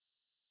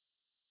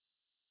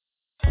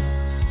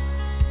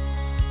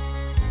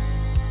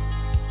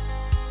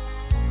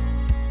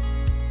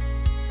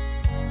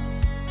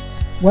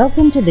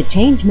Welcome to the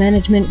Change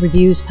Management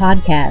Reviews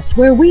podcast,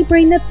 where we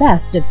bring the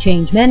best of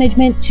change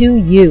management to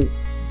you.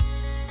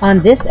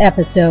 On this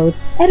episode,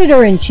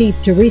 Editor-in-Chief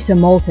Theresa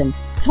Moulton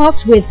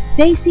talks with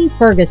Stacey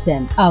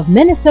Ferguson of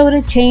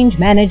Minnesota Change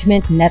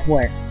Management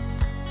Network.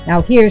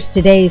 Now here's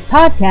today's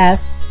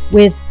podcast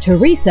with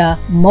Theresa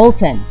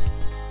Moulton.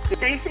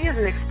 Stacey is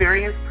an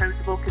experienced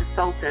principal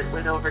consultant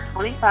with over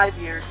 25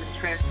 years in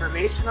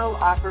transformational,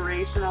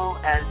 operational,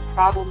 and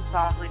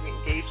problem-solving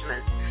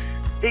engagements.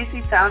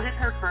 Stacey founded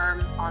her firm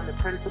on the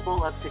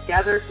principle of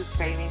together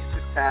sustaining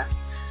success.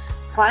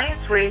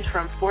 Clients range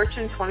from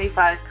Fortune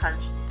 25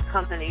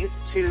 companies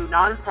to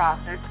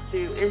nonprofits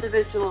to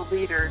individual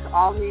leaders,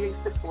 all needing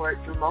support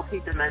through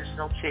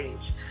multidimensional change.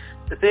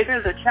 The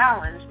bigger the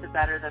challenge, the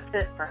better the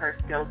fit for her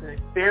skills and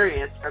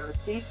experience, from the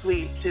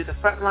C-suite to the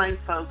frontline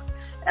folks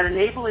and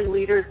enabling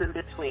leaders in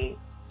between.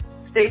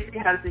 Stacey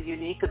has the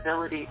unique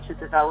ability to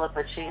develop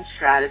a change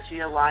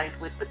strategy aligned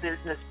with the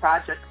business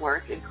project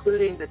work,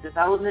 including the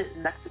development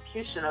and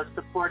execution of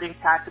supporting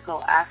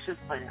tactical action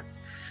plans.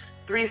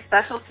 Three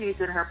specialties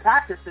in her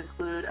practice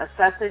include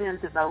assessing and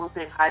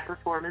developing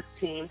high-performance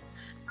teams,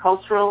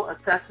 cultural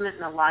assessment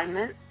and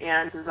alignment,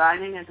 and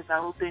designing and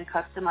developing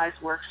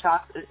customized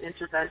workshops and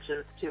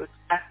interventions to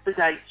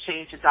expedite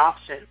change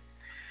adoption.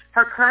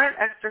 Her current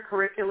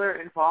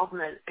extracurricular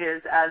involvement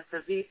is as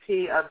the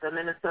VP of the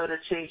Minnesota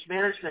Change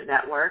Management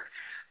Network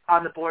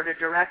on the board of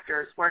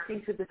directors,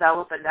 working to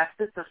develop a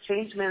nexus of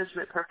change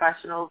management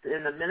professionals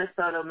in the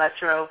Minnesota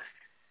metro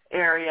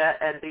area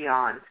and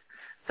beyond.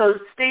 So,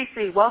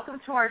 Stacey, welcome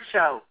to our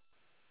show.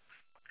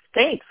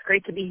 Thanks.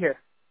 Great to be here.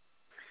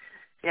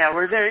 Yeah,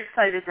 we're very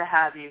excited to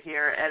have you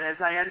here. And as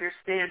I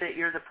understand it,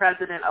 you're the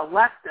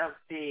president-elect of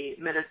the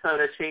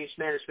Minnesota Change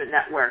Management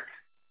Network.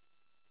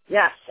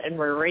 Yes, and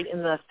we're right in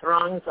the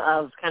throngs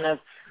of kind of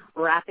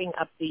wrapping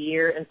up the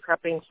year and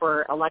prepping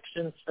for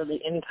elections for the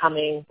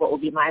incoming, what will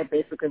be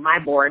basically my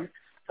board.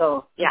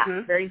 So, yeah,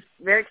 very,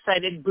 very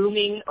excited,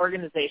 booming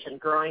organization,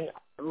 growing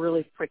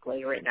really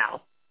quickly right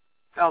now.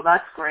 Oh,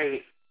 that's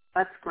great.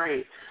 That's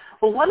great.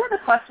 Well, one of the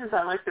questions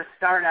I like to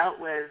start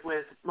out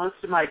with most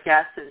of my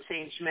guests in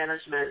change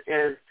management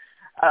is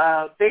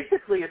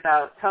basically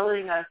about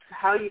telling us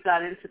how you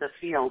got into the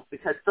field,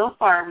 because so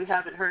far we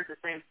haven't heard the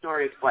same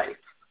story twice.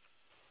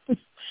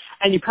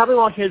 And you probably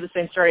won't hear the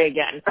same story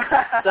again.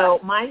 So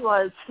mine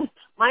was,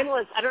 I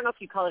don't know if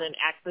you call it an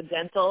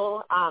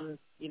accidental,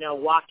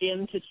 walk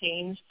into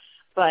change,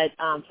 but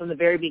from the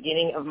very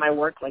beginning of my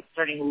work, like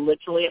starting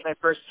literally at my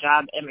first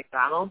job at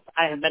McDonald's,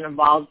 I have been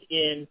involved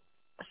in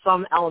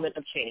some element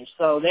of change.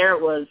 So there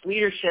it was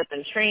leadership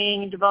and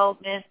training and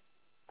development.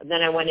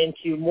 Then I went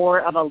into more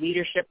of a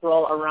leadership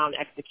role around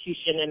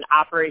execution and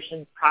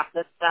operations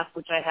process stuff,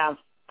 which I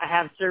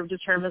have served a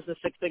term as a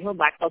Six Sigma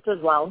Black Belt as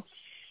well.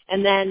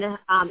 And then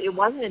it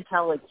wasn't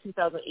until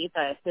 2008 that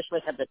I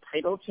officially had the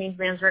title change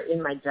manager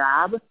in my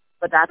job,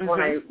 but that's when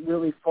I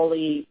really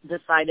fully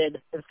decided.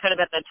 It was kind of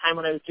at that time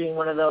when I was doing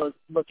one of those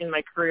look in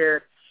my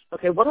career,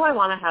 okay, what do I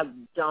want to have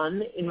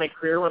done in my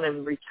career when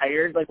I'm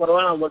retired? Like, what do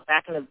I want to look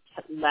back and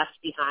have left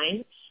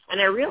behind?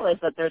 And I realized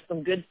that there's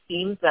some good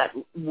themes that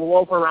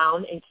wove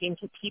around and came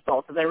to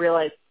people, because I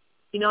realized,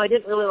 I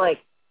didn't really like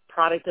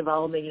product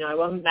development. I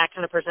wasn't that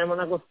kind of person. I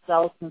wanted to go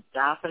sell some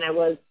stuff,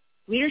 and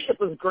leadership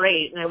was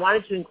great, and I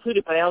wanted to include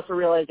it, but I also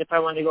realized if I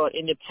wanted to go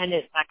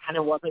independent, that kind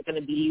of wasn't going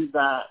to be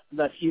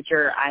the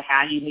future I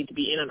had. You need to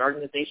be in an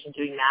organization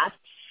doing that.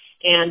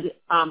 And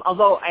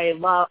although I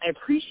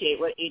appreciate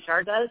what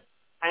HR does,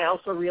 I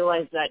also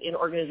realized that in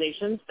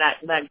organizations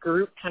that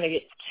group kind of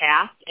gets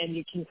cast, and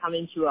you can come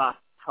into a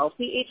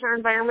healthy HR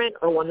environment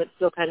or one that's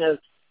still kind of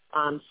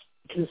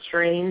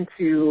constrained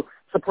to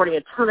supporting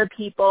a ton of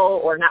people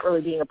or not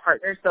really being a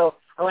partner. So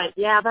I went,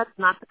 that's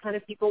not the kind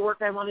of people work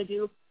I want to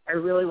do. I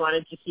really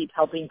wanted to keep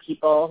helping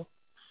people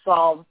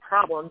solve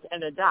problems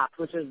and adapt,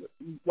 which is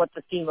what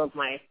the theme of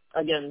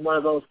one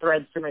of those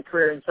threads through my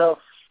career. And so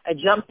I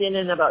jumped in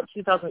about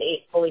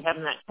 2008, fully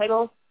having that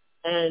title,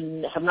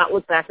 and have not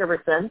looked back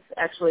ever since.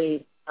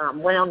 Actually,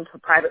 went on to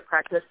private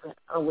practice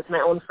with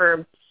my own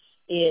firm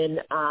in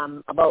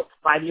about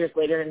 5 years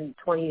later in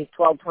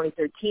 2012,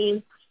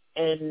 2013,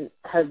 and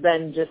have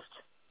been just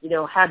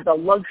had the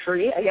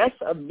luxury, I guess,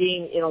 of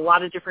being in a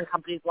lot of different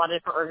companies, a lot of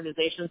different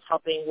organizations,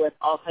 helping with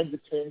all kinds of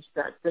change.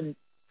 That's been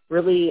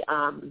really,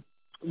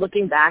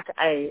 looking back,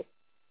 I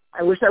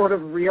wish I would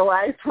have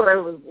realized what I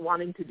was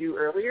wanting to do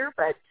earlier,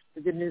 but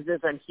the good news is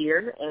I'm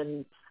here,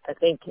 and I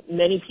think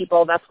many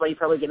people, that's why you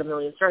probably get a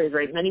million stories,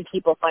 right? Many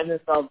people find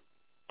themselves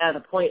at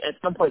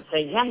some point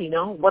saying,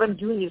 what I'm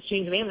doing is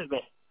change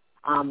management,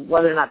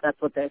 whether or not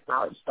that's what they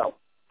acknowledge. So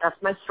that's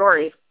my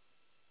story.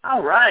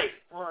 All right.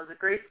 Well, it's a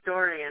great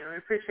story, and we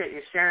appreciate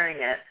you sharing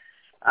it.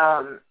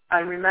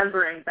 I'm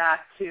remembering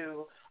back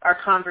to our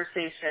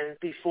conversation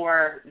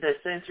before this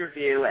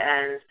interview,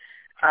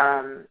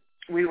 and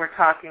we were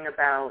talking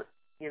about,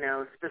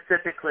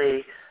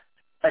 specifically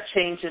a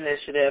change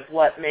initiative,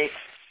 what makes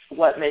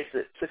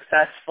it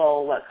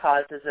successful, what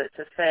causes it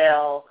to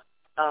fail,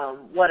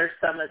 what are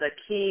some of the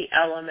key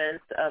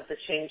elements of the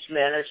change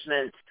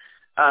management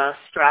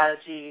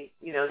strategy,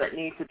 that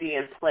needs to be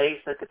in place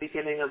at the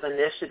beginning of the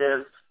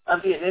initiative,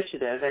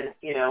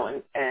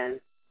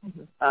 and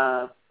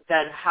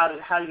then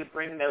how do you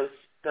bring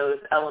those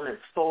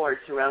elements forward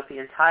throughout the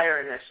entire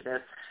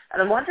initiative?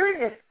 And I'm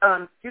wondering if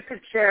you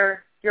could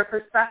share your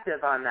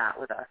perspective on that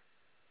with us.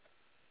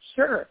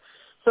 Sure.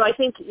 So I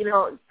think,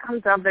 it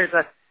comes down, there's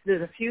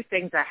a few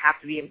things that have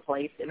to be in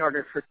place in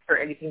order for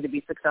anything to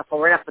be successful.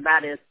 Right off the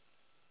bat is,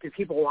 do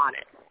people want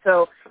it?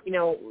 So,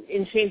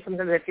 in change,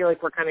 sometimes I feel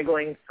like we're kind of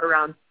going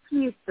around,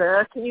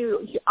 pizza, can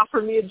you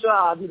offer me a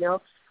job?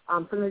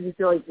 Sometimes you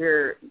feel like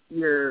you're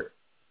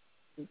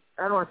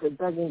I don't want to say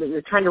begging, but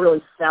you're trying to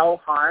really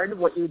sell hard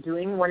what you're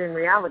doing, when in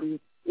reality,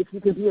 if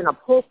you could be in a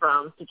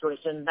pull-from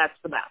situation, that's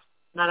the best.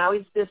 Not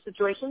always this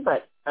situation,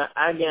 but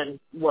again,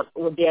 what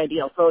would be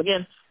ideal? So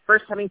again,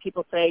 first having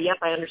people say, yep,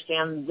 I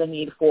understand the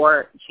need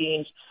for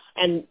change,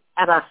 and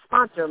at a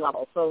sponsor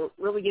level. So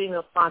really getting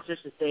those sponsors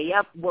to say,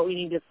 yep, what we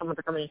need is someone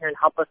to come in here and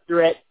help us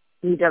through it.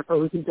 We need to have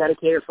someone who can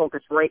dedicate or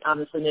focus right on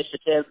this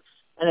initiative.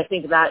 And I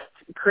think that's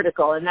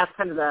critical, and that's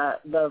kind of the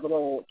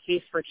little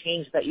case for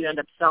change that you end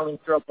up selling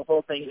throughout the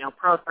whole thing.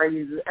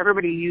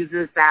 Everybody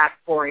uses that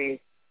for a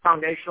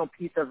foundational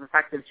piece of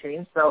effective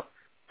change. So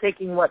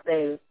taking that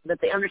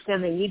they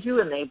understand they need you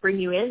and they bring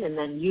you in, and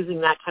then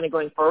using that kind of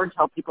going forward to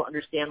help people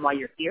understand why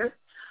you're here.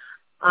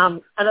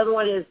 Another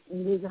one is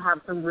you need to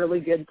have some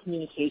really good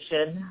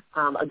communication,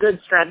 a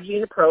good strategy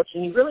and approach,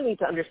 and you really need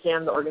to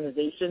understand the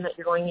organization that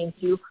you're going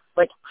into.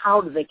 Like,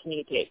 how do they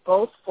communicate,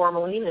 both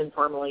formally and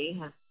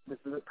informally? This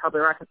is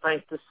probably rocket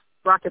science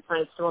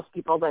to most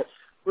people, but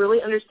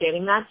really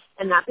understanding that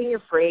and not being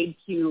afraid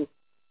to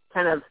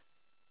kind of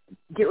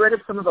get rid of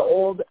some of the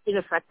old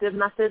ineffective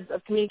methods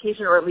of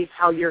communication, or at least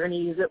how you're going to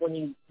use it when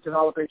you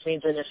develop or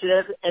change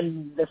initiative.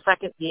 And the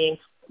second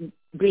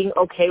being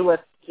okay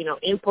with,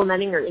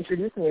 implementing or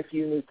introducing a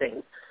few new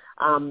things.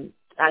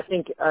 I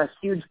think a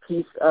huge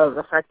piece of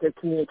effective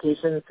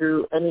communication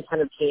through any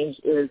kind of change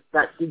is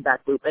that feedback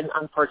loop. And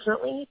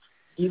unfortunately,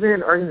 even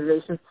in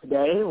organizations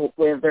today,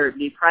 whether it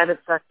be private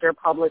sector,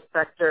 public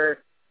sector,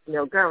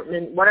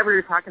 government, whatever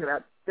you're talking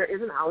about, there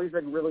isn't always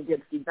a really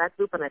good feedback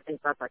loop, and I think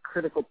that's a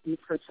critical piece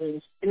for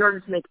change in order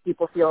to make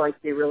people feel like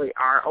they really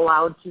are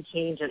allowed to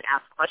change and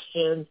ask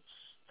questions.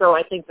 So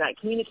I think that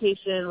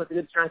communication with a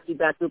good, strong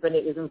feedback loop in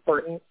it is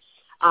important.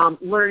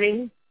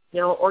 Learning,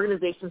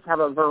 organizations have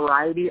a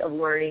variety of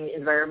learning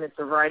environments,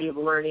 a variety of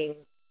learning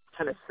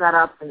kind of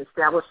setups and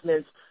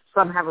establishments.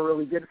 Some have a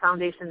really good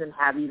foundation and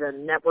have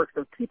even networks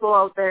of people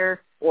out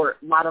there or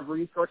a lot of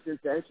resources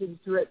dedicated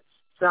to it.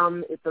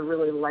 Some, it's a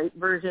really light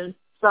version.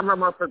 Some are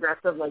more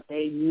progressive, like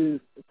they use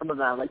some of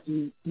the, like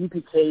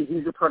UPKs,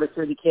 user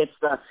productivity kits,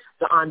 the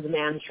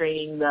on-demand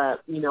training,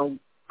 on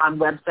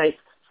websites.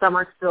 Some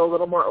are still a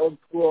little more old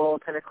school,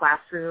 kind of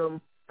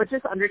classroom, but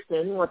just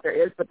understanding what there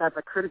is. But that's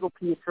a critical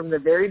piece from the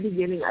very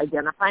beginning,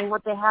 identifying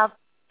what they have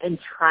and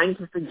trying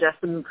to suggest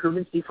some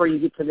improvements before you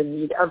get to the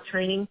need of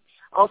training.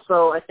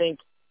 Also, I think,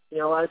 a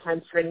lot of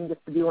times training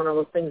gets to be one of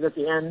those things at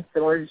the end,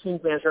 similar to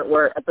change management,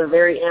 where at the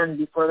very end,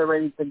 before they're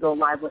ready to go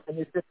live with a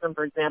new system,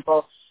 for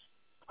example,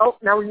 oh,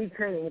 now we need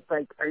training. It's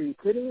like, are you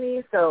kidding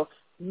me? So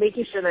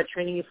making sure that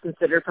training is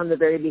considered from the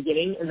very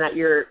beginning, and that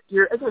you're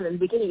again, in the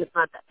beginning, it's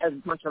not as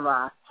much of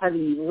a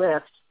heavy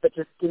lift, but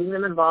just getting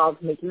them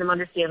involved, making them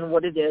understand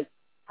what it is,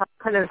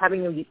 kind of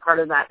having them be part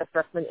of that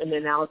assessment and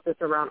analysis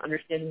around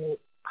understanding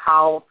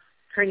how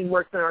training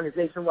works in an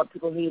organization, what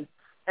people need.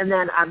 And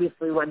then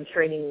obviously when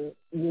training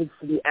needs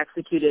to be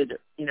executed,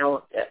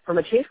 from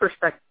a change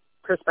perspective,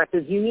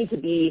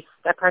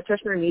 that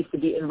practitioner needs to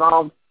be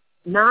involved,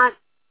 not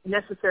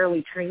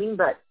necessarily training,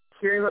 but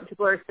hearing what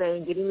people are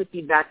saying, getting the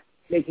feedback,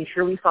 making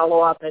sure we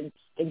follow up and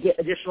get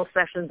additional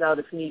sessions out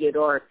if needed,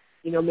 or,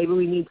 maybe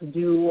we need to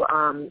do,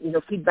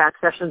 feedback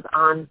sessions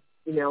on,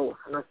 I don't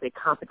want to say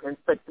competence,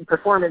 but the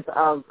performance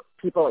of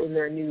people in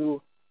their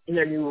new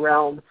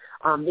realm.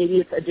 Maybe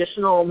it's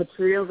additional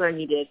materials are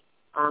needed.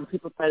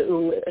 People said,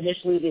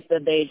 initially they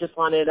said they just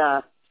wanted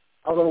a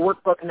little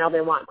workbook, and now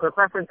they want quick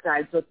reference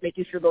guides. So it's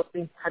making sure those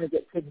things kind of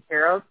get taken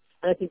care of.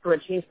 And I think from a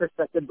change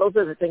perspective, those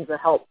are the things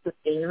that help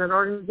sustain an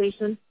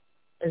organization.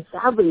 And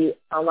sadly,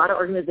 a lot of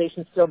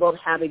organizations still don't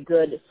have a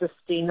good,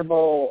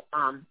 sustainable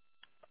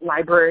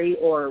library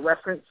or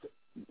reference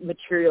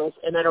materials.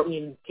 And I don't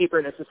mean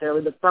paper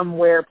necessarily, but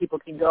somewhere people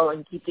can go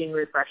and keep getting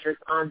refreshers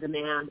on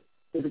demand.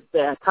 If it's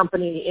the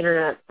company,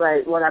 internet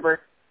site,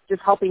 whatever,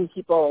 just helping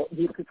people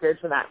be prepared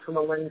for that from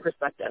a learning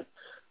perspective.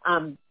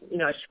 I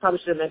probably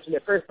should have mentioned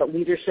it first, but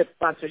leadership,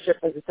 sponsorship,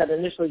 as I said,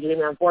 initially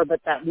getting on board, but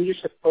that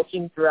leadership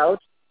coaching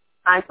throughout.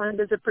 I find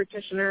as a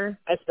practitioner,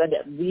 I spend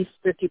at least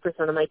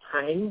 50% of my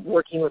time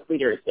working with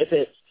leaders. If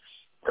it's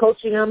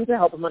coaching them to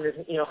help them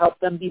help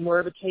them be more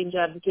of a change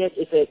advocate,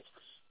 if it's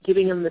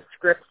giving them the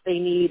scripts they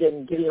need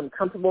and getting them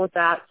comfortable with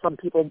that. Some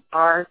people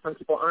are, some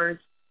people aren't.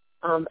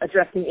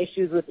 Addressing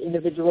issues with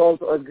individuals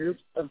or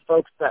groups of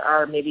folks that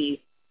are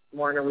maybe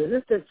more in a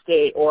resistant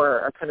state or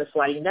are kind of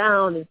sliding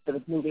down instead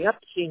of moving up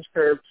the change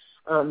curve.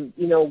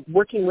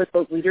 Working with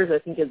those leaders, I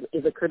think,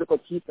 is a critical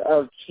piece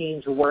of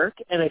change work.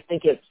 And I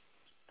think it's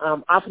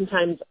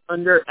oftentimes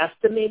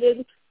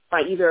underestimated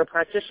by either a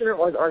practitioner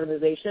or the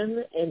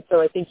organization. And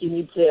so I think you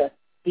need to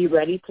be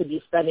ready to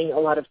be spending a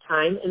lot of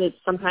time. And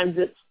sometimes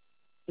it's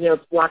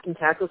block and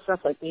tackle stuff,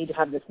 like we need to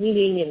have this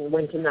meeting and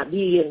when can that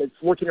be, and it's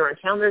working around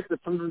calendars, but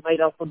some of it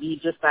might also be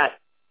just that,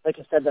 like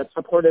I said, that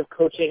supportive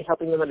coaching,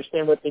 helping them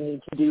understand what they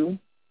need to do.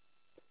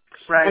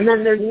 Right. And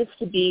then there needs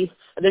to be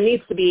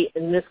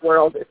in this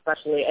world,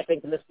 especially I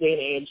think in this day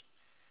and age,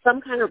 some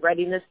kind of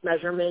readiness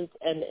measurement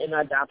and an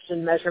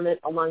adoption measurement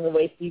along the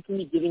way, so you can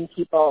be giving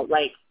people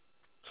like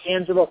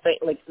tangible things,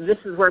 like this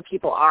is where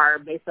people are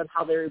based on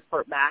how they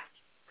report back.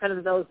 Kind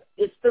of those,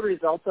 it's the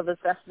results of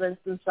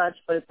assessments and such,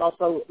 but it's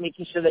also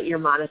making sure that you're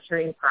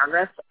monitoring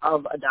progress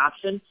of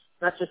adoption,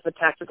 not just the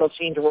tactical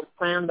change work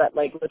plan, but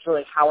like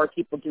literally how are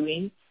people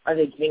doing? Are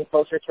they getting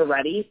closer to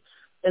ready?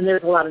 And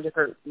there's a lot of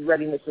different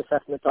readiness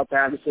assessments out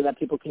there, obviously, that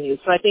people can use.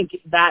 So I think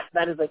that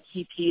is a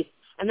key piece.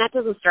 And that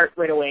doesn't start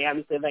right away.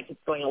 Obviously, that gets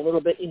going a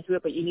little bit into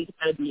it, but you need to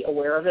kind of be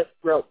aware of it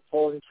throughout the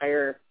whole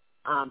entire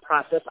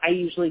process. I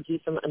usually do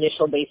some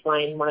initial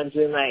baseline when I'm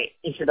doing my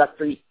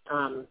introductory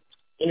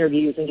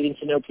interviews and getting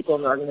to know people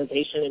in the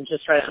organization and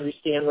just try to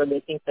understand where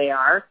they think they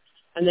are.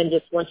 And then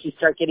just once you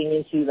start getting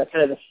into the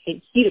kind of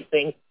the heat of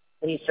things,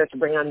 when you start to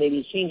bring on maybe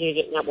a change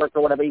agent network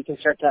or whatever, you can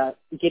start to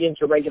get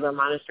into regular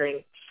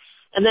monitoring.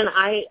 And then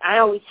I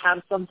always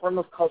have some form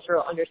of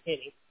cultural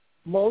understanding.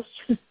 Most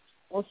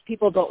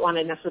people don't want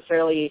to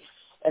necessarily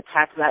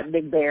attack that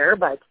big bear,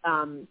 but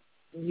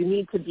you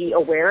need to be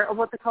aware of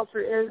what the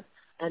culture is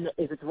and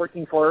if it's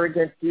working forward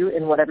against you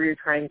in whatever you're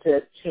trying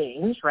to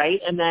change, right?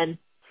 And then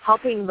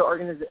helping the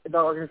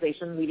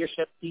organization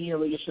leadership, senior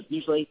leadership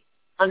usually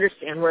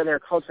understand where their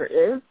culture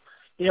is.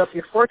 If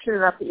you're fortunate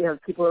enough that you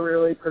have people who are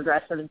really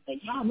progressive and say,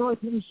 yeah, no, I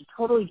think you should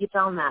totally go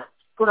down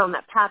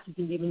that path. You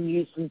can even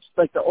use some,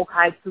 like the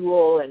Okai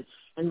tool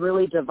and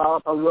really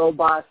develop a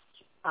robust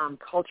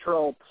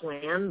cultural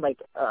plan, like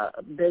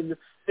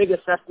big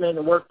assessment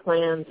and work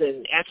plans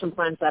and action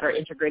plans that are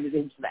integrated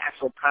into the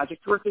actual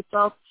project work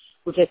itself,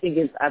 which I think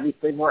is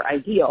obviously more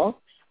ideal.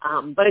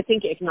 But I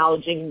think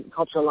acknowledging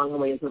culture along the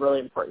way is a really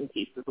important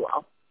piece as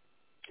well.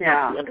 Yeah.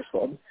 Not to be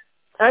understood.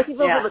 And I think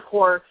those are the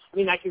core,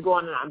 I could go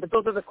on and on, but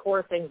those are the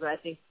core things that I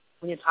think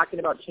when you're talking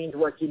about change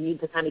work, you need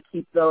to kind of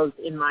keep those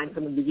in mind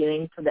from the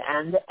beginning to the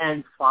end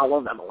and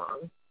follow them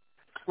along.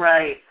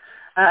 Right.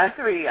 I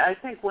agree. I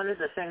think one of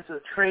the things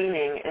with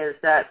training is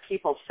that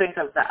people think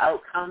of the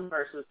outcome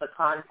versus the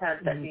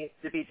content that needs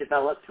to be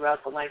developed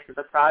throughout the length of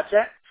the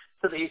project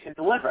so that you can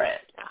deliver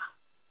it.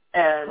 Yeah.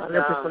 And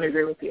 100%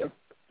 agree with you.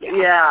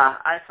 Yeah,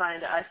 I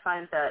find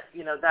that,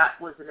 that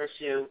was an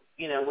issue,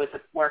 with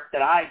the work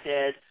that I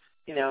did,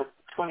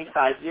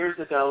 25 years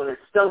ago, and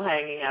it's still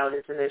hanging out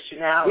as an issue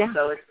now. Yeah.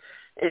 So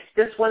it's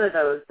just one of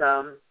those,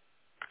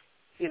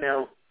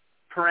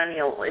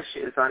 perennial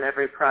issues on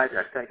every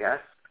project, I guess.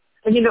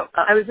 And,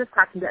 I was just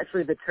talking to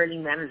actually the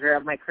training manager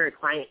of my current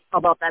client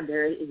about that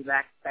very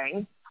exact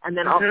thing. And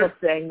then also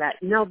saying that,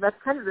 that's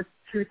kind of the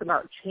truth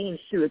about change,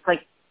 too. It's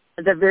like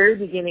at the very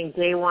beginning,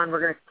 day one,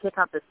 we're going to kick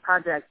off this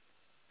project.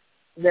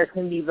 There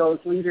can be those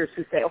leaders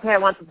who say, okay, I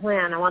want the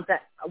plan. I want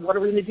that. What are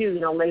we going to do?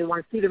 They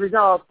want to see the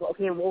results.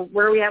 Okay, well,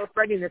 where are we at with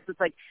readiness? It's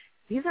like,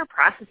 these are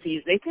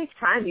processes. They take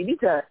time. You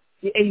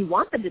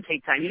want them to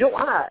take time. You don't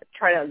want to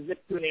try to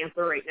zip to an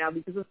answer right now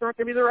because it's not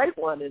going to be the right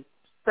one. And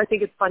so I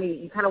think it's funny.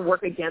 You kind of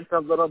work against a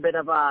little bit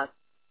of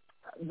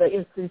the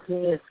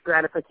instantaneous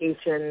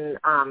gratification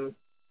kind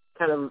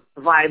of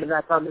vibe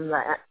that's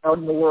out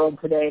in the world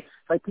today.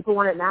 It's like people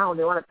want it now and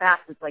they want it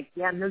fast. It's like,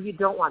 yeah, no, you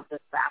don't want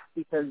this fast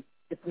because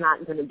it's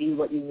not going to be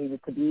what you need it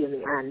to be in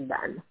the end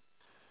then.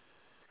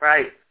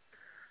 Right.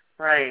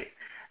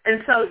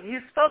 And so you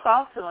spoke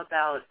also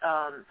about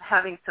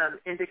having some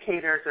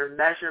indicators or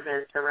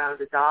measurements around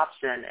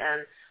adoption,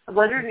 and I'm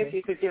wondering if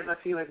you could give a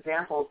few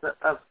examples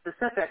of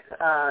specific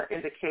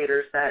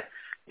indicators that,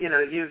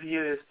 you've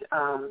used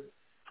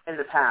in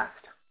the past.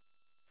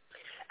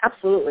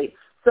 Absolutely.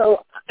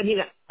 So,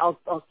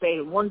 I'll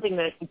say one thing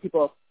that I think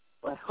people,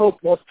 I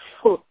hope most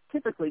people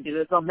typically do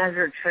is they'll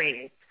measure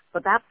training.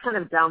 But that's kind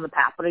of down the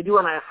path. But I do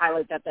want to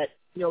highlight that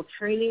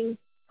training,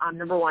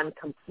 number one,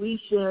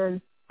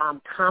 completion,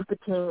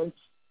 competence,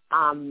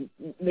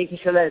 making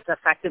sure that it's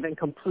effective and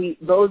complete,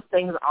 those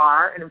things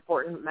are an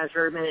important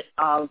measurement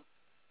of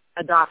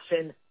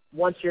adoption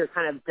once you're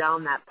kind of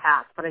down that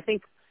path. But I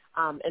think,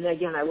 and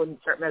again, I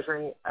wouldn't start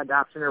measuring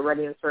adoption or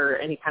readiness or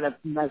any kind of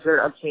measure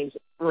of change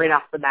right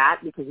off the bat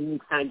because you need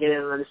to kind of get in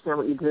and understand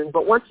what you're doing.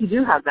 But once you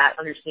do have that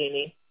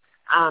understanding,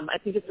 I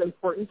think it's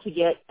important to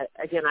get,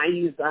 again,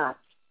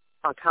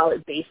 I'll call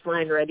it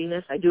baseline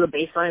readiness. I do a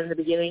baseline in the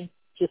beginning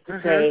just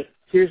to say,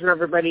 here's where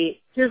everybody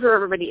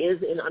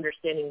is in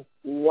understanding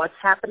what's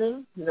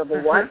happening, the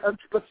what of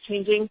what's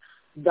changing,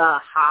 the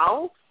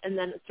how, and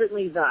then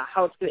certainly the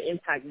how it's going to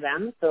impact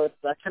them. So it's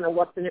the kind of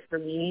what's in it for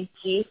me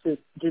piece is,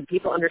 do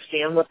people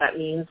understand what that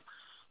means?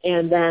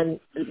 And then,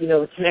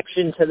 the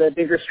connection to the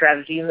bigger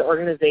strategy in the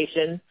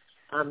organization.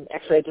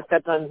 Actually, I just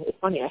got done. It's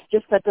funny. I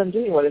just got done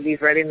doing one of these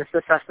readiness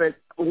assessments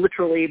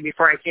literally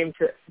before I came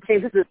to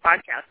this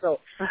podcast. So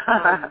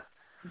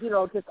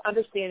just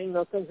understanding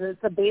those things. And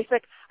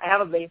I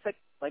have a basic,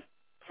 like,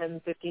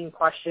 10, 15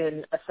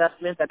 question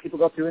assessment that people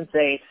go through and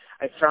say,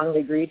 I strongly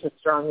agree to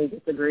strongly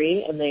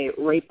disagree, and they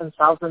rate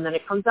themselves, and then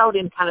it comes out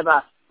in kind of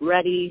a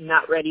ready,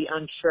 not ready,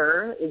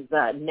 unsure is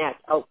the net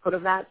output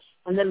of that.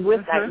 And then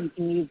with that, you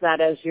can use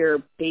that as your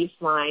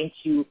baseline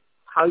to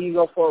how you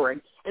go forward.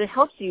 And it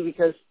helps you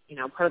because,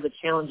 part of the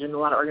challenge in a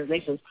lot of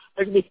organizations,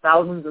 there can be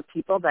thousands of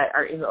people that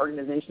are in the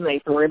organization that you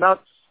have to worry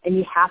about, and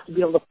you have to be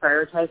able to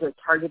prioritize or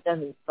target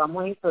them in some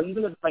way. So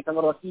even if it's like a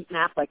little heat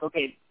map, like,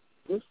 okay,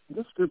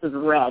 this group is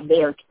red.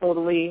 They are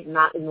totally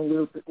not in the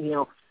loop.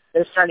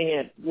 They're starting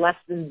at less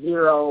than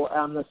 0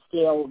 on the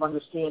scale of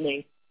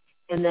understanding.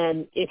 And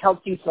then it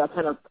helps you to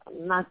kind of,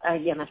 I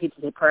hate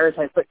to say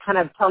prioritize, but kind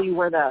of tell you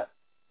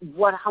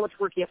how much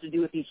work you have to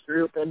do with each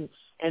group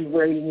and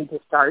where you need to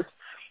start.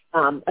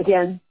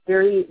 Again,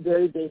 very,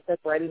 very basic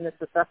readiness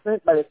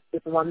assessment, but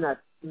it's one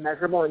that's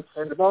measurable and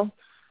tangible.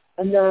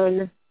 And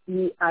then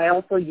I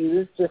also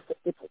use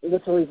it's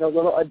literally the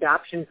little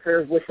adoption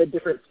curve with the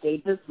different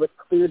stages with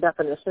clear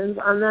definitions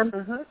on them.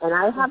 And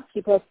I have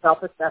people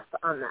self-assess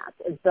on that.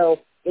 And so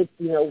it's,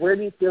 where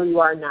do you feel you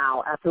are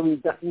now after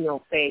we've,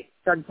 say,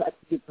 started to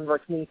execute some of our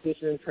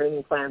communication and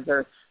training plans,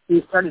 or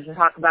we've started to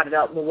talk about it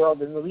out in the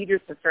world, and the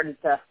leaders have started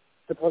to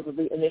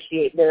supposedly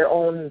initiate their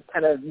own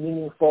kind of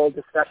meaningful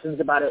discussions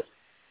about it.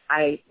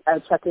 I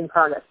check in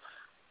progress.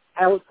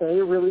 I would say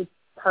really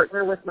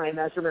partner with my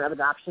measurement of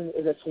adoption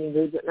is a change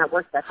agent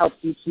network that helps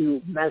you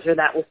to measure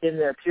that within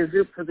their peer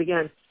group. Because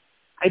again,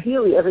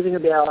 ideally everything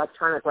would be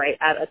electronic, right?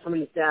 At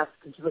somebody's desk,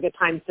 and to look at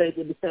time studies,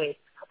 they'd be saying,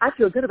 I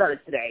feel good about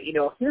it today.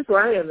 Here's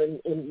where I am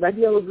in red,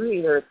 yellow,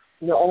 green, or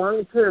along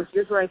the curve.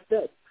 Here's where I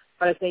sit.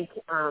 But I think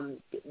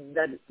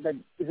that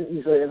isn't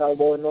usually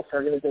available in most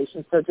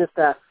organizations. So just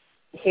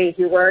hey,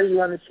 where are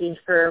you on the change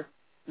curve?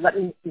 Let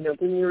me,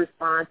 give me a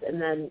response, and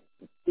then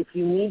if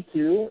you need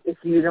to, if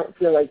you don't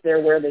feel like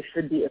they're where they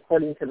should be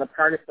according to the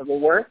progress of the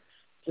work,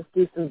 just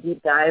do some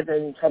deep dive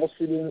and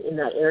troubleshooting in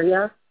that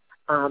area.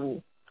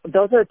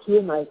 Those are two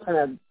of my kind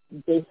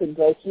of basic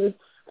go-tos.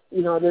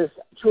 There's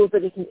tools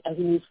that I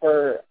can use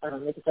for,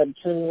 like I said,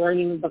 training,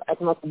 learning, but I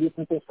can also do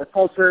some things for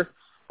culture.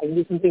 I can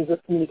do some things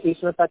with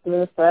communication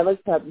effectiveness, but I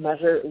like to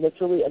measure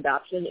literally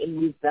adoption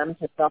and use them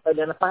to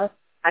self-identify.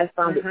 I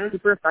found it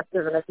super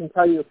effective, and I can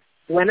tell you,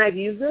 when I've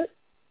used it,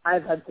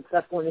 I've had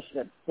successful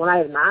initiatives. When I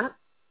have not,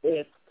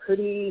 it's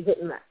pretty hit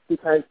and miss,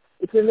 because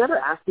if you're never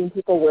asking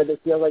people where they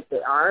feel like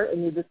they are,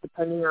 and you're just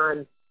depending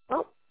on,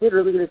 did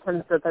really good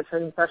attendance at that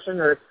training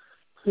session, or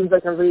seems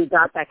like everybody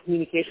got that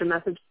communication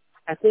message,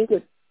 I think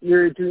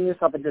you're doing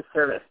yourself a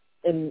disservice.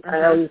 And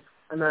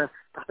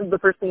the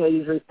first thing I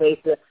usually say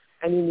to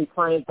any new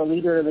client, the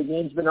leader, the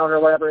engagement owner,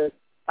 whatever, is,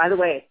 by the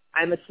way,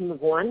 I'm a team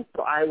of one,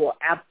 so I will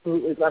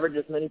absolutely leverage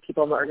as many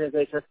people in the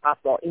organization as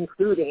possible,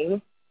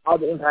 including all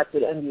the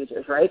impacted end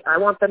users, right? I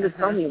want them to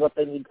tell me what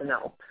they need to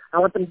know. I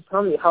want them to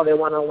tell me how they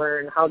want to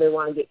learn, how they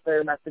want to get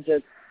clear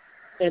messages.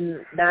 And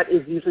that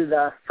is usually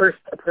the first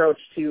approach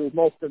to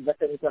most of the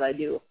things that I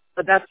do.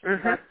 But that's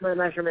my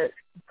measurement.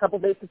 A couple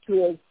basic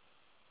tools,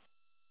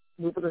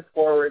 moving us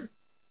forward.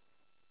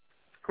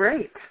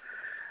 Great.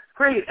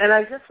 And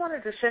I just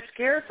wanted to shift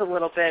gears a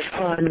little bit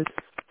on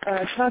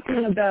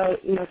talking about,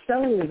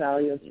 selling the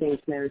value of change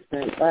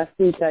management. Last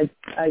week I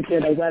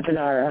did a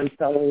webinar on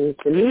selling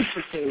the need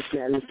for change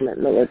management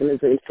in the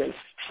organization.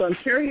 So I'm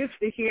curious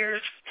to hear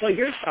what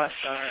your thoughts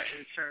are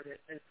in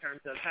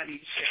terms of how do you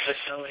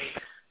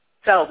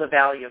sell the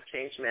value of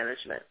change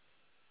management.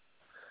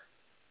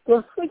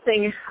 Well, the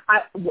thing,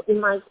 in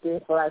my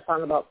experience, what I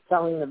found about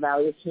selling the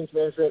value of change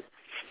management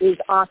is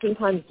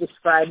oftentimes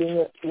describing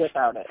it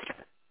without it.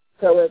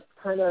 So it's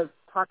kind of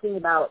talking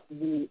about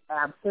the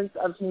absence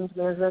of change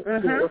management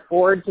to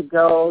afford to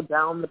go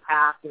down the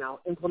path,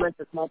 implement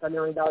this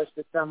multi-million-dollar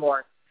system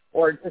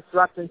or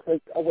disrupt and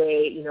take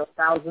away,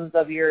 thousands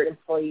of your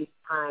employees'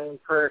 time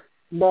for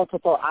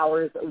multiple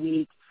hours a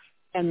week,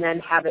 and then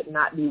have it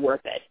not be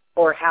worth it,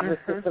 or have the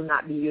system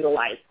not be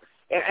utilized.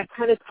 I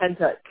kind of tend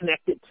to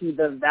connect it to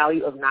the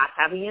value of not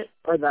having it,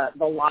 or the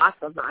loss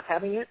of not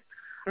having it,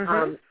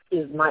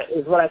 is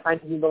what I find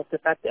to be most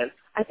effective.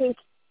 I think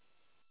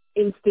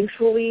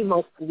instinctually,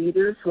 most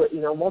leaders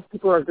most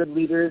people are good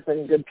leaders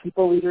and good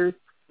people leaders.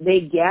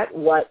 They get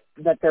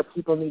that their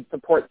people need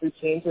support through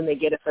change, and they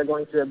get if they're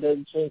going through a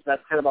big change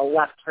that's kind of a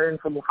left turn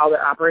from how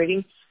they're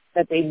operating,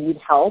 that they need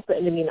help.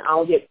 And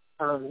I'll get,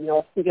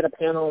 I'll speak at a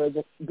panel, and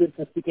I just did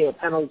some speaking at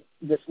panels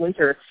this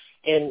winter,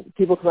 and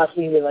people come up to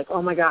me and they're like,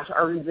 oh my gosh,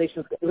 our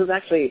organization, it was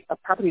actually a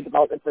property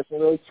development person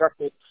really struck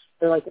me.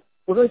 They're like,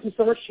 we're going through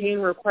so much change,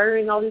 we're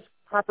acquiring all these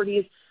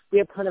properties. We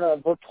have kind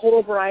of a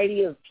total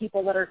variety of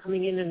people that are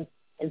coming in,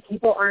 and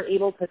people aren't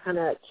able to kind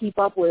of keep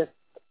up with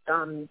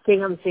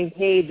staying on the same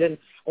page and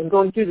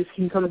going through this.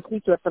 Can you come and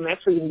speak to us? I'm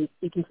actually going to be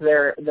speaking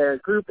to their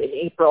group in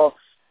April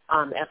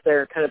at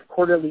their kind of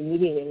quarterly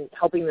meeting and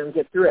helping them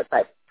get through it.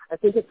 But I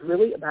think it's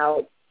really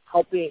about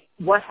helping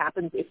what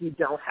happens if you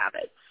don't have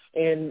it.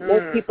 And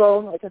most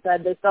people, like I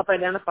said, they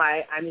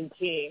self-identify, I'm in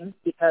change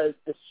because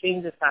this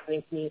change is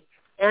happening to me.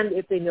 And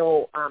if they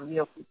know,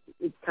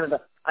 it's kind of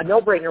a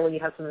no-brainer when you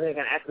have something like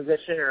an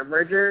acquisition or a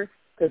merger,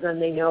 because then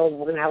they know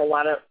we're going to have a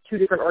lot of two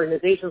different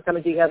organizations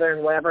coming together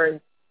and whatever.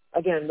 And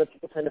again, the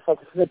people tend to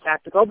focus on the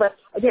tactical, but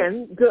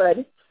again,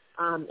 good.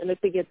 And I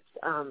think it's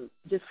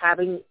just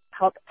having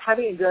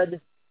a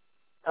good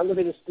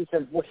elevator speech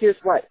of, well, here's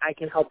what I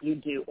can help you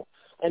do.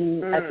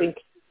 And I think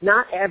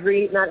not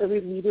every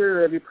leader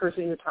or every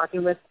person you're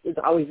talking with is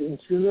always in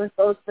tune with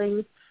those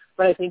things,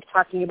 but I think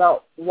talking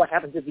about what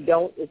happens if you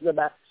don't is the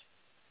best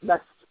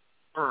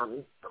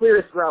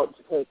clearest route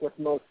to take with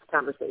most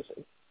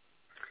conversations.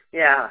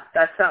 Yeah,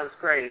 that sounds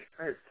great.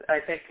 I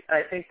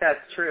think that's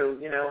true.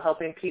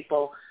 Helping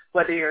people,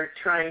 whether you're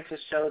trying to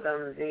show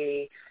them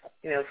the,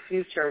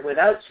 future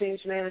without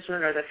change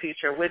management or the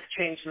future with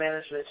change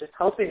management, just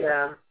helping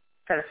them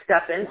kind of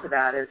step into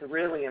that is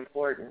really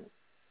important.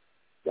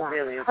 Yeah.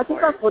 Really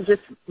important. I think also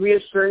just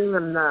reassuring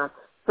them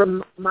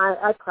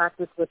I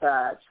practice with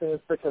a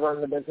transfer to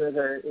run the business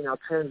or,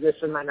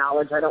 transition my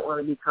knowledge. I don't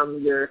want to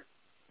become your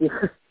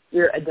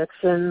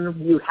addiction.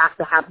 You have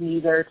to have me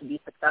there to be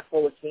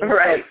successful with change.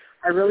 Right.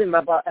 So I'm really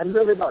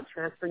about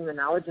transferring the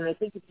knowledge, and I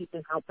think if you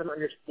can help them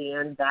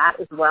understand that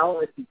as well,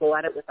 if you go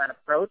at it with that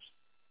approach,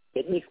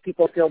 it makes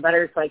people feel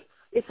better. It's like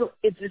it's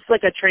just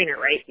like a trainer,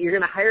 right? You're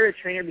going to hire a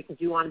trainer because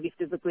you want to be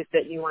physically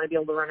fit and you want to be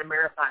able to run a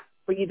marathon,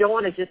 but you don't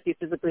want to just be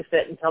physically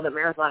fit until the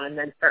marathon and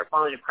then start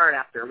falling apart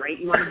after, right?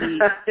 You want to be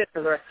fit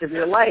for the rest of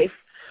your life.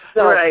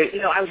 So, right.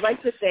 I would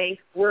like to think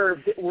we're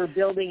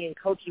building and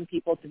coaching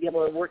people to be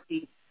able to work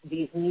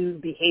these new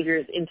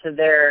behaviors into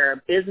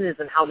their business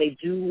and how they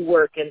do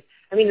work. And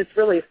I mean, it's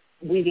really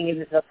weaving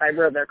into the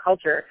fiber of their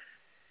culture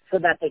so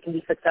that they can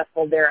be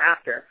successful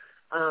thereafter.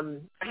 I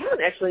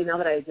haven't actually, now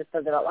that I just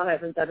said that out loud, I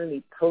haven't done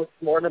any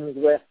post-mortems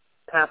with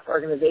past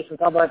organizations,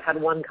 although I've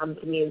had one come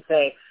to me and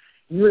say,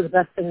 you were the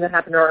best thing that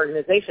happened to our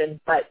organization.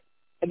 But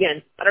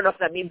again, I don't know if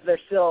that means they're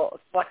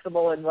still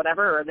flexible and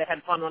whatever, or they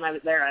had fun when I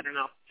was there. I don't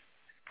know.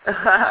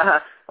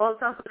 Well, it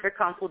sounds like a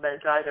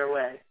compliment either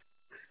way.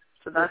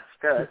 So that's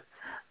good.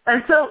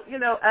 And so,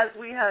 as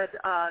we had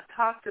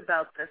talked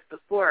about this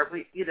before,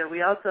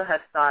 we also had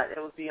thought it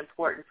would be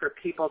important for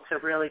people to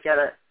really get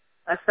a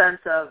sense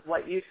of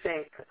what you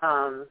think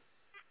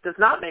does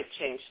not make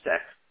change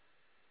stick.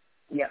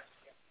 Yes.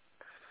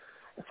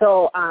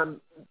 So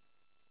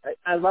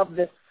I love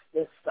this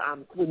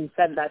when you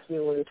said that to me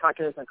when we were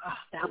talking, it's like,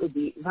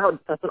 oh,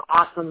 that's an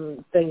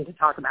awesome thing to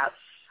talk about.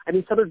 I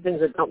mean, some of the things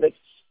that don't make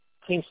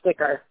change stick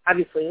are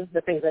obviously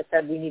the things I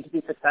said we need to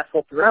be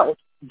successful throughout.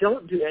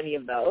 Don't do any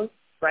of those,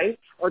 right?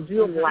 Or do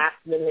them last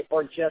minute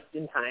or just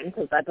in time,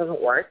 because that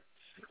doesn't work.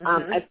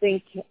 I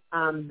think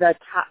the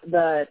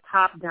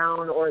top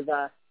down or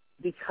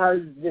because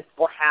this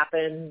will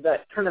happen,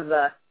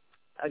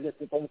 I guess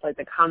it's almost like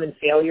the common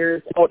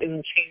failures out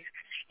in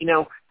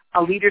change.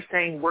 A leader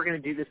saying we're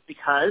going to do this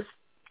because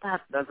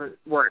that doesn't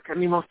work. I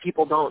mean, most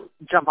people don't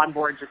jump on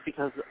board just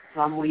because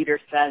some leader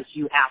says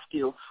you have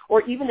to.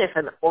 Or even if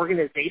an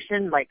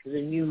organization, like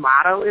the new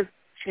motto is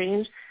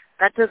change,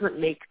 that doesn't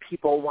make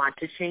people want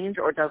to change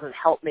or doesn't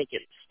help make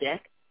it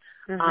stick.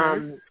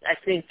 I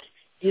think,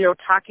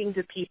 talking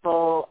to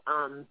people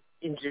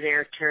in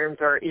generic terms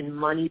or in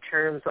money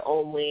terms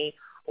only,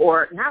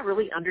 or not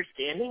really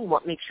understanding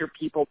what makes your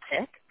people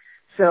tick.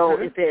 So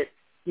if it,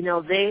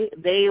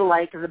 they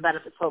like the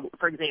benefits. So,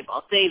 for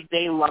example, if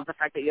they love the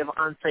fact that you have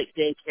on-site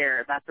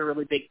daycare, that's a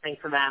really big thing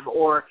for them,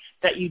 or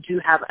that you do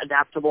have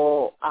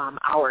adaptable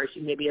hours,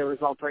 you may be a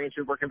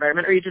result-oriented work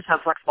environment, or you just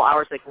have flexible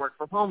hours. They can work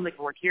from home, they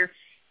can work here.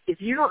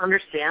 If you don't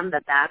understand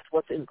that that's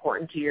what's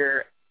important to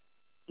your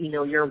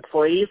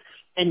employees,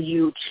 and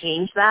you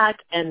change that,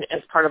 and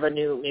as part of a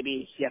new,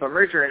 maybe you have a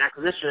merger and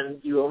acquisition,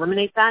 you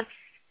eliminate that,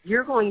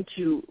 you're going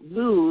to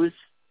lose,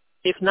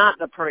 if not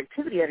the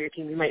productivity of your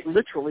team, you might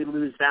literally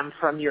lose them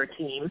from your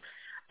team.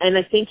 And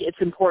I think it's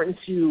important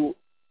to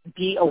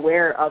be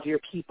aware of your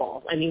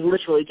people. I mean,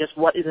 literally just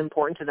what is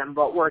important to them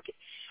about work.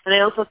 And I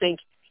also think,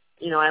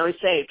 I always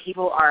say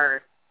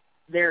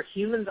they're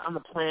humans on the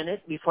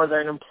planet before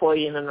they're an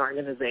employee in an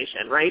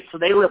organization, right? So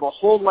they live a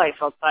whole life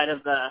outside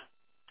of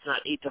it's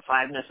not 8 to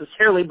 5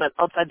 necessarily, but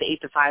outside the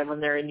 8 to 5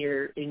 when they're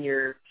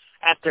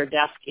at their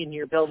desk in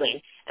your building.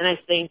 And I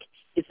think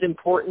it's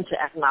important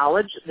to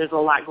acknowledge there's a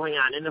lot going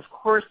on. And of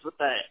course, with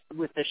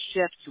the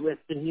shift with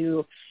the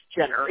new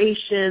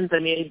generations, I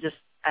mean,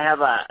 I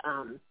have a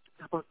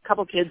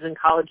couple kids in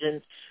college,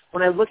 and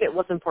when I look at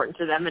what's important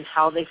to them and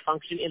how they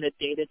function in a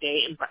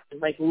day-to-day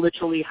environment, like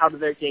literally how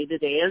their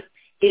day-to-day is,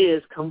 it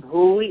is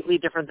completely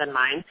different than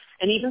mine.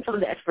 And even some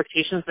of the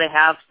expectations they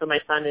have. So my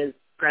son is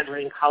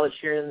graduating college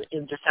here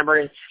in December,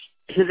 and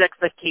his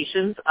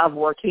expectations of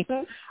working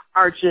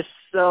are just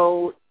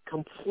so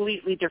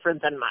completely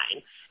different than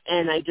mine.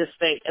 And I just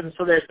think, and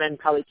so there's been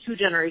probably 2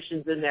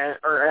 generations in there,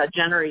 or a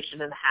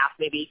generation and a half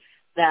maybe,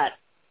 that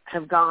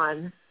have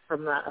gone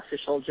from the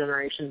official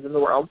generations in the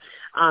world.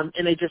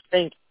 And I just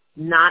think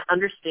not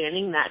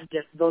understanding that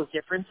those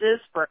differences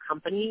for a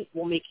company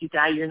will make you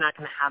die. You're not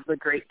going to have the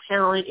great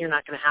talent. You're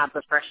not going to have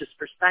the freshest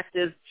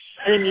perspectives.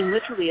 And I mean,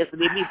 literally, as the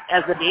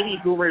baby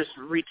boomers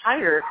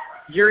retire,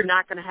 you're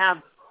not going to have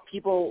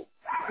people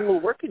who will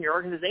work in your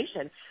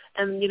organization.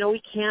 And,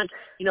 we can't,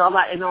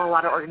 I know a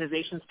lot of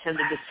organizations tend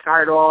to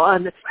discard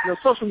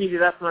social media,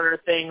 that's another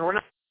thing.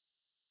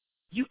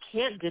 You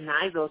can't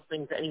deny those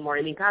things anymore.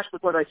 I mean, gosh,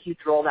 look what a huge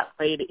role that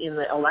played in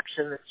the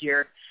election this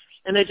year.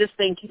 And I just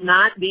think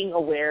not being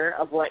aware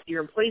of what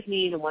your employees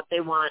need and what they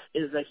want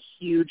is a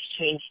huge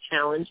change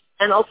challenge.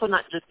 And also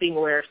not just being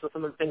aware, so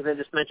some of the things I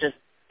just mentioned,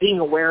 being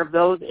aware of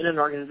those in an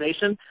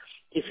organization.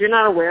 If you're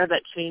not aware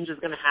that change is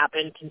going to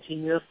happen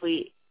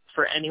continuously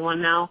for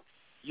anyone now,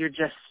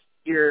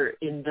 you're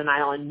in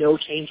denial and no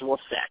change will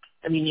stick.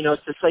 I mean,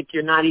 it's just like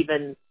you're not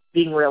even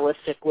being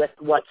realistic with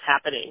what's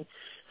happening.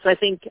 So I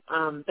think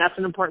that's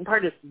an important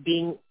part is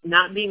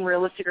not being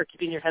realistic or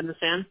keeping your head in the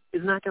sand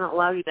is not going to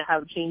allow you to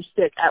have change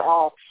stick at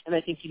all. And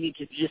I think you need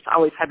to just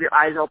always have your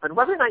eyes open,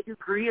 whether or not you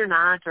agree or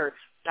not, or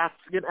that's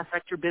going to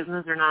affect your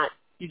business or not.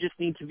 You just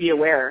need to be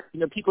aware.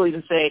 People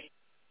even say,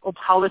 "Oh,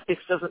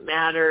 politics doesn't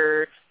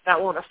matter.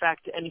 That won't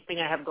affect anything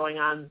I have going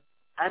on."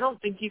 I don't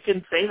think you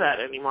can say that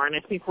anymore. And I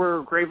think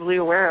we're gravely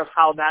aware of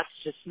how that's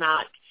just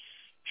not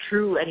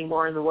true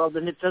anymore in the world.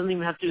 And it doesn't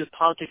even have to do with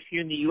politics here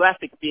in the U.S.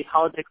 It could be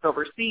politics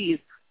overseas.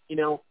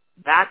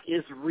 That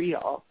is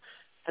real.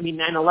 I mean,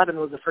 9/11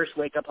 was the first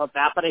wake-up of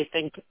that, but I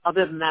think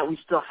other than that, we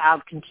still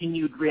have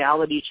continued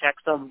reality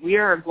checks of we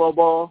are a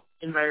global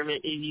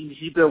environment and you need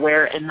to be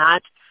aware and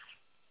not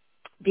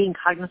being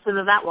cognizant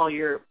of that while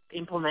you're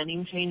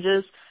implementing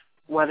changes,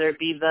 whether it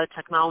be the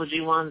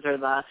technology ones or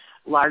the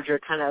larger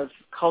kind of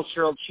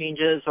cultural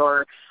changes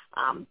or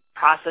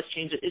process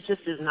changes. It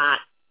just is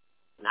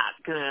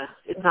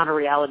it's not a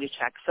reality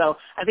check. So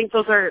I think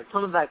those are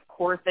some of the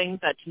core things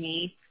that to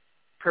me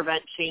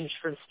prevent change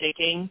from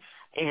sticking.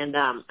 And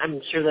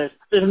I'm sure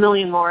there's a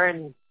million more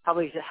and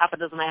probably half a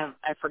dozen I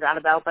forgot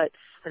about, but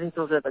I think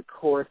those are the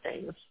core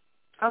things.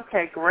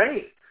 Okay,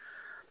 great.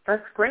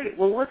 That's great.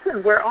 Well,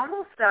 listen, we're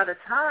almost out of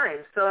time,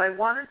 so I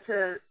wanted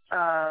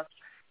to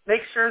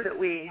make sure that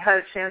we had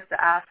a chance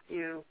to ask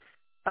you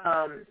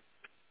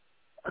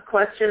a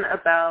question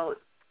about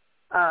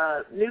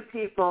new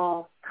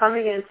people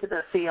coming into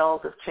the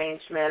field of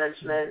change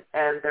management,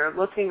 and they're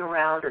looking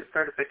around at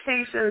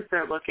certifications,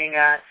 they're looking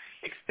at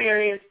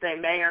experience they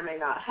may or may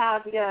not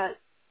have yet,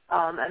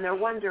 and they're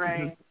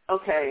wondering,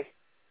 okay,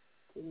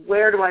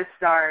 where do I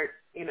start?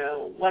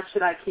 What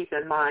should I keep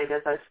in mind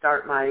as I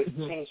start my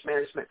change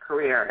management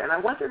career? And I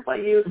wondered what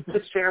you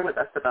could share with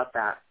us about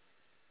that.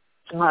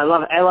 Well, I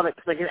love it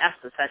because I get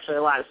asked this actually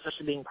a lot,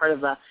 especially being part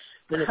of the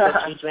Minnesota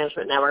Change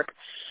Management Network.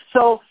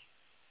 So,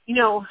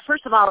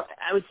 first of all,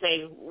 I would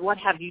say, what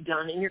have you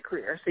done in your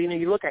career? So,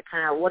 you look at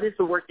kind of what is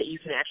the work that you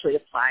can actually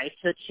apply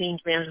to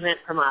change management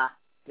from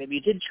maybe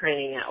you did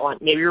training at one,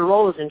 maybe your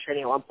role was in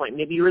training at one point,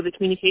 maybe you were the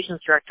communications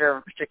director of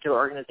a particular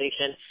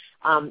organization.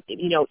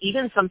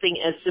 Even something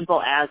as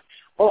simple as,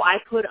 I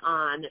put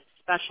on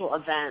special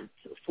events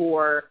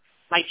for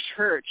my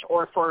church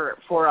or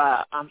for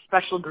a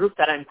special group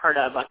that I'm part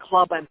of, a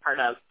club I'm part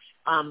of.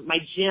 My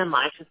gym,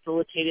 I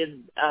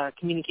facilitated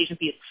communication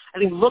piece. I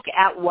think look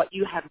at what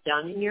you have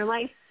done in your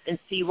life and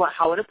see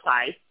how it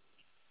applies.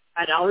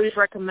 I'd always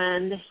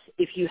recommend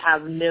if you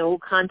have no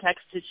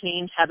context to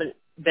change, haven't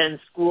been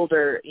schooled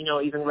or,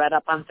 even read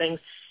up on things,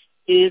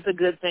 it is a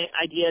good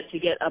idea to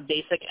get a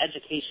basic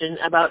education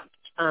about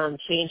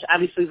change.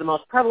 Obviously, the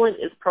most prevalent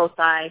is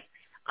ProSci,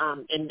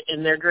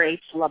 and they're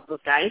great. Love those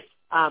guys.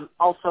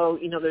 Also,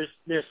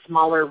 there's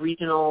smaller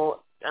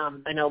regional,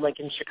 I know like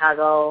in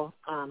Chicago,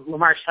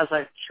 LaMarche has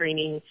a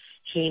training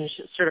change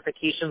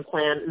certification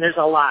plan, and there's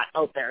a lot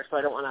out there, so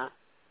I don't want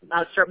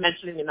to start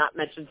mentioning and not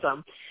mention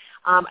some.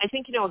 I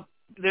think,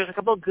 there's a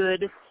couple of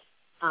good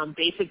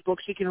basic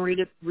books you can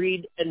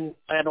read, and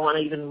I don't want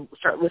to even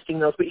start listing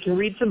those, but you can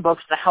read some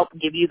books to help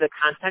give you the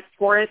context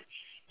for it.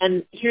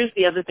 And here's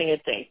the other thing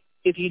I'd say.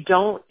 If you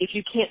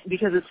can't,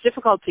 because it's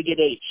difficult to get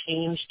a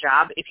change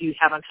job if you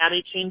haven't had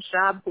a change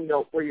job,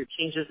 where your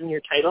change is in your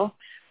title.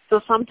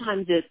 So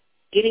sometimes it's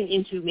getting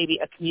into maybe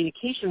a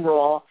communication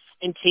role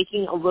and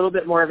taking a little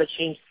bit more of a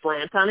change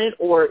slant on it,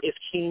 or if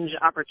change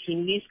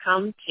opportunities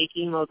come,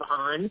 taking those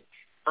on,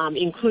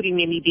 including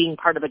maybe being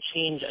part of a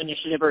change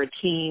initiative or a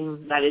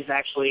team that is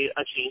actually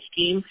a change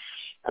team.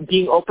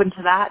 Being open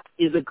to that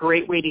is a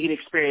great way to get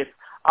experience.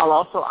 I'll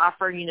also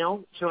offer,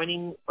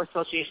 joining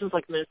associations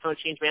like the Minnesota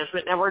Change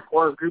Management Network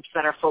or groups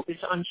that are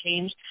focused on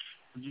change.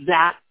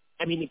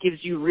 It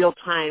gives you real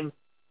time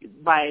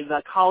by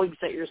the colleagues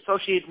that you're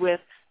associated with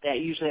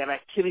that usually have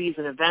activities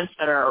and events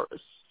that are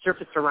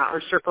surfaced around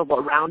or circled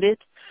around it.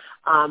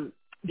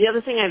 The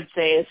other thing I would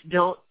say is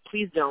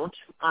please don't,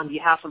 on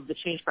behalf of the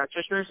change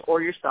practitioners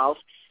or yourself,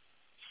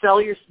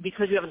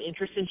 because you have an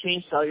interest in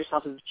change, sell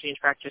yourself as a change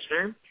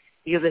practitioner.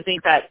 Because I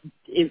think that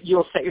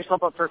you'll set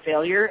yourself up for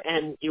failure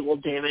and it will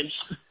damage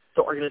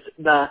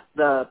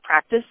the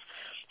practice.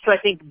 So I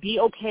think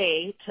be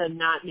okay to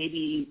not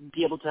maybe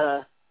be able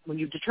to, when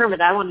you've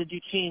determined I want to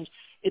do change,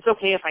 it's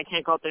okay if I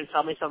can't go out there and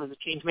sell myself as a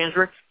change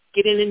manager.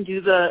 Get in and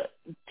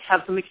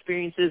have some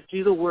experiences,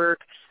 do the work,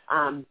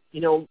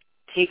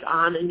 take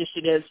on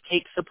initiatives,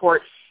 take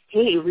support.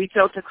 hey, reach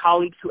out to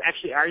colleagues who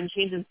actually are in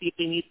change and see if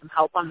they need some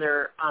help on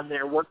their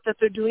work that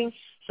they're doing.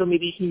 So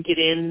maybe you can get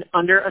in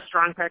under a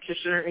strong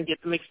practitioner and get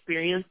some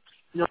experience.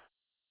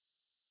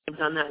 I've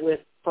done that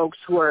with folks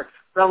who are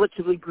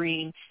relatively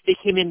green. They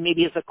came in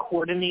maybe as a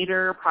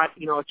coordinator,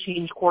 a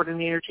change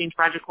coordinator, change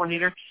project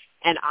coordinator.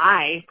 And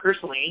I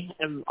personally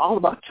am all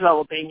about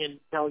developing and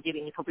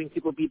delegating and helping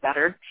people be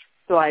better.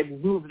 So I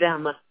move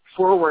them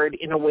forward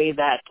in a way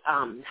that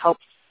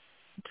helps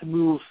to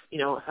move,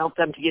 help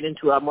them to get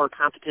into a more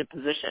competent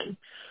position.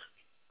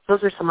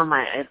 Those are some of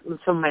my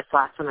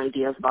thoughts and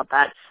ideas about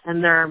that.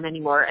 And there are many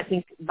more. I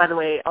think, by the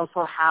way,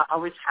 also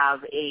always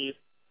have a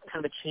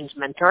kind of a change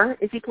mentor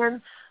if you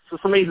can. So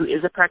somebody who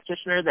is a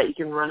practitioner that you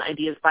can run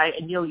ideas by,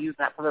 and you'll use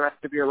that for the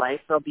rest of your life.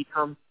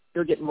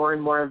 You'll get more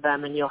and more of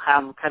them, and you'll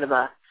have kind of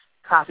a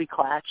coffee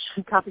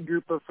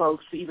group of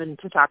folks even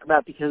to talk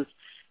about, because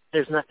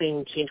there's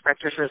nothing change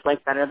practitioners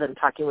like better than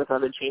talking with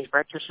other change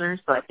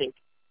practitioners. So I think,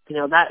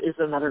 that is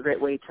another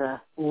great way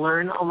to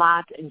learn a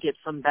lot and get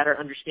some better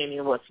understanding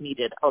of what's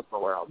needed out in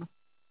the world.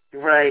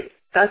 Right.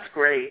 That's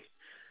great.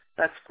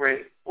 That's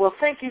great. Well,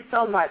 thank you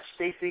so much,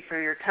 Stacey, for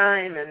your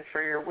time and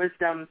for your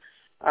wisdom.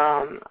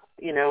 I'm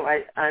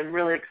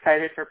really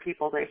excited for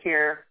people to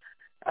hear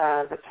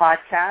the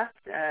podcast,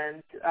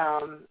 and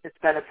it's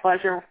been a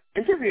pleasure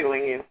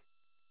interviewing you.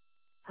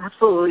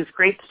 Absolutely. It's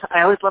great.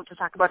 I always love to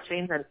talk about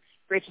change, and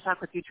great to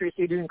talk with you, Theresa.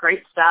 You're doing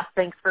great stuff.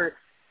 Thanks for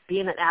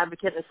being an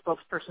advocate and a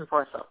spokesperson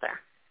for us out there.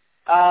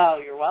 Oh,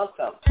 you're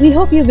welcome. We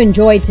hope you've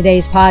enjoyed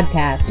today's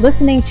podcast,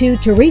 listening to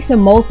Theresa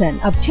Moulton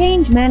of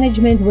Change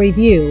Management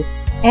Review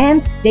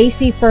and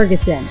Stacey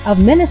Ferguson of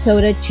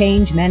Minnesota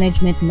Change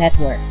Management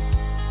Network.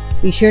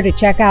 Be sure to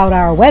check out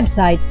our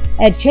website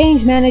at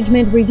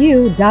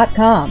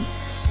changemanagementreview.com.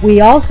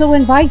 We also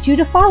invite you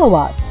to follow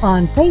us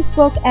on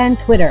Facebook and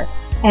Twitter,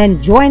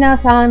 and join us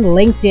on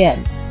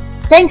LinkedIn.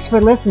 Thanks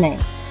for listening.